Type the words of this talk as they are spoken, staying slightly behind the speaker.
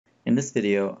In this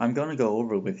video, I'm going to go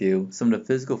over with you some of the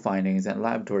physical findings and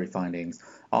laboratory findings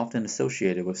often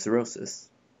associated with cirrhosis.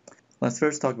 Let's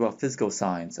first talk about physical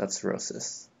signs of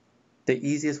cirrhosis. The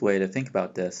easiest way to think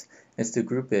about this is to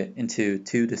group it into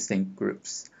two distinct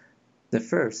groups. The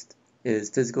first is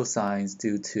physical signs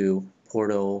due to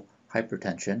portal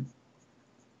hypertension,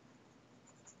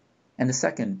 and the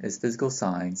second is physical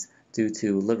signs due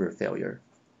to liver failure.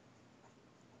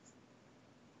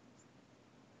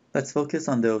 Let's focus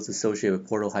on those associated with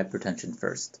portal hypertension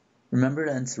first. Remember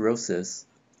that in cirrhosis,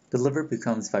 the liver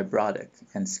becomes fibrotic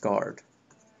and scarred.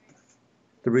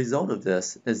 The result of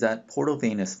this is that portal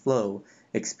venous flow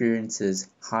experiences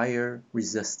higher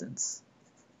resistance,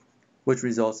 which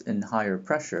results in higher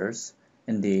pressures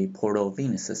in the portal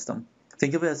venous system.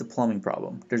 Think of it as a plumbing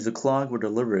problem. There's a clog where the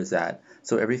liver is at,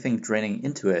 so everything draining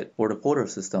into it or the portal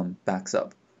system backs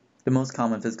up. The most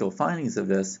common physical findings of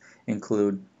this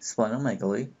include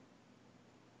splenomegaly,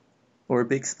 or a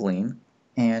big spleen,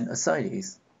 and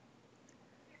ascites,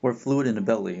 or fluid in the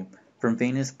belly, from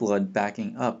venous blood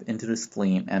backing up into the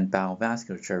spleen and bowel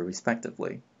vasculature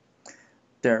respectively.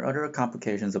 There are other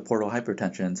complications of portal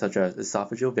hypertension such as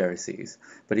esophageal varices,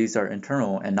 but these are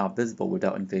internal and not visible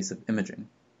without invasive imaging.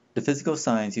 The physical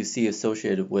signs you see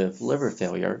associated with liver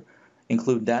failure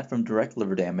include that from direct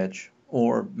liver damage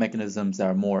or mechanisms that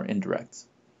are more indirect.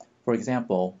 For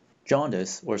example,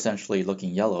 jaundice, or essentially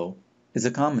looking yellow, is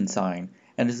a common sign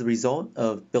and is the result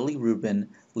of bilirubin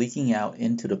leaking out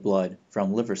into the blood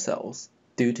from liver cells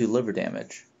due to liver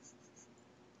damage.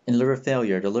 In liver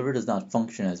failure, the liver does not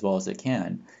function as well as it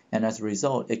can, and as a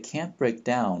result, it can't break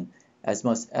down as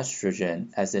much estrogen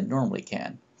as it normally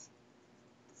can.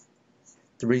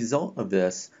 The result of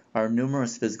this are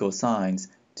numerous physical signs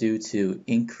due to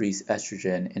increased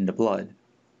estrogen in the blood.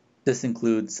 This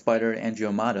includes spider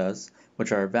angiomatas,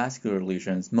 which are vascular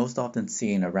lesions most often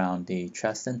seen around the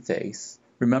chest and face.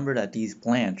 Remember that these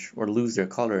blanch or lose their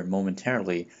color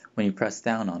momentarily when you press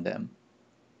down on them.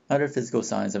 Other physical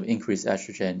signs of increased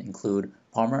estrogen include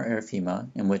palmar erythema,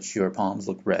 in which your palms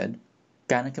look red,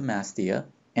 gynecomastia,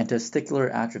 and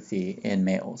testicular atrophy in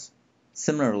males.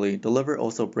 Similarly, the liver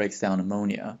also breaks down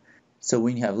ammonia, so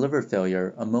when you have liver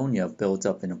failure, ammonia builds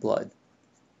up in the blood.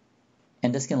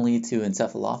 And this can lead to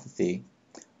encephalopathy,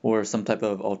 or some type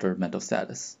of altered mental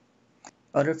status.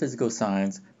 Other physical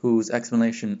signs whose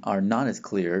explanation are not as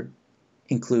clear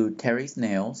include Terry's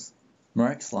nails,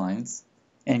 Murex lines,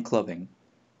 and clubbing.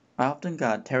 I often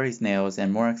got Terry's nails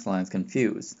and Murex lines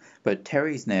confused, but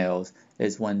Terry's nails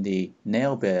is when the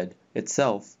nail bed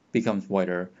itself becomes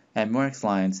whiter, and Murex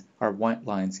lines are white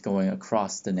lines going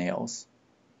across the nails.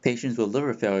 Patients with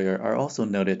liver failure are also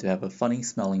noted to have a funny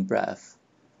smelling breath,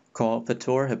 called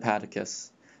fetor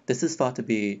hepaticus. This is thought to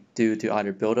be due to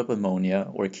either buildup of ammonia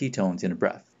or ketones in the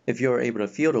breath. If you are able to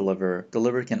feel the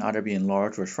liver can either be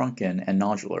enlarged or shrunken and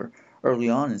nodular. Early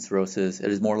on in cirrhosis,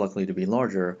 it is more likely to be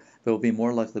larger, but will be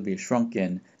more likely to be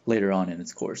shrunken later on in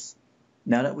its course.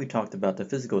 Now that we talked about the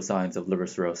physical signs of liver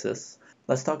cirrhosis,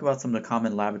 let's talk about some of the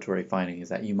common laboratory findings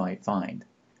that you might find.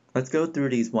 Let's go through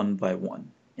these one by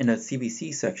one. In the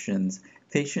CBC sections,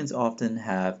 patients often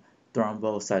have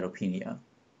thrombocytopenia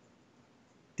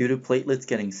due to platelets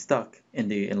getting stuck in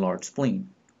the enlarged spleen.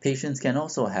 Patients can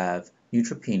also have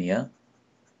neutropenia,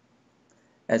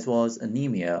 as well as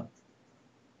anemia,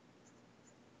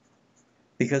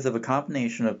 because of a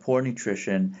combination of poor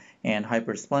nutrition and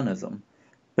hypersplenism,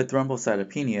 but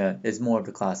thrombocytopenia is more of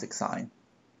the classic sign.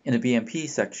 In the BMP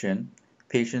section,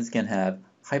 patients can have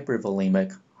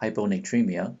hypervolemic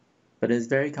hyponatremia, but it is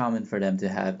very common for them to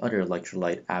have other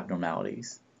electrolyte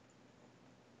abnormalities.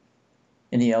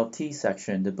 In the LT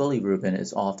section, the bilirubin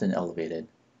is often elevated,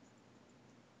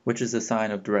 which is a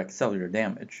sign of direct cellular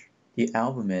damage. The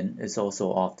albumin is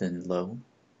also often low,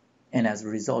 and as a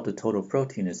result, the total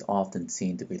protein is often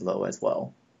seen to be low as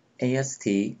well. AST,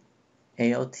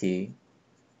 ALT,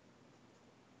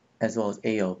 as well as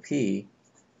ALP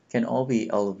can all be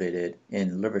elevated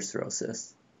in liver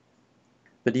cirrhosis,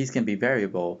 but these can be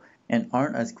variable and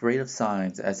aren't as great of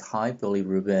signs as high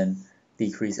bilirubin,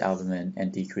 decreased albumin,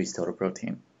 and decreased total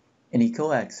protein. In the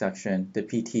coag section, the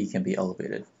PT can be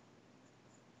elevated.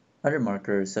 Other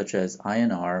markers such as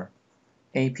INR,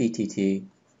 APTT,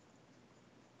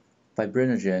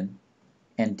 fibrinogen,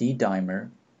 and D-dimer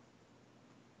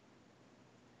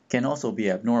can also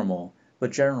be abnormal,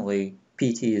 but generally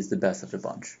PT is the best of the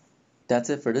bunch.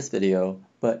 That's it for this video,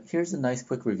 but here's a nice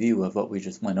quick review of what we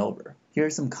just went over. Here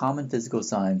are some common physical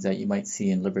signs that you might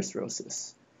see in liver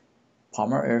cirrhosis: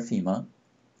 palmar erythema,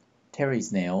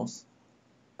 Terry's nails,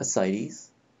 ascites,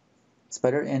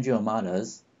 spider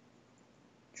angiomatas,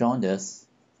 jaundice,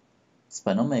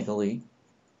 splenomegaly,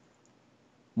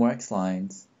 more X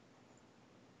lines,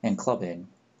 and clubbing.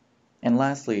 And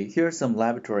lastly, here are some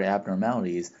laboratory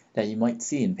abnormalities that you might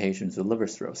see in patients with liver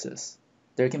cirrhosis.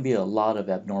 There can be a lot of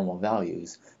abnormal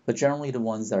values, but generally the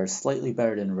ones that are slightly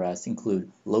better than the rest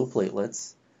include low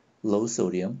platelets, low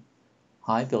sodium,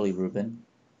 high bilirubin,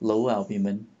 low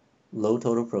albumin, low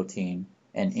total protein,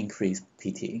 and increased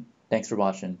PT. Thanks for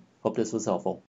watching. Hope this was helpful.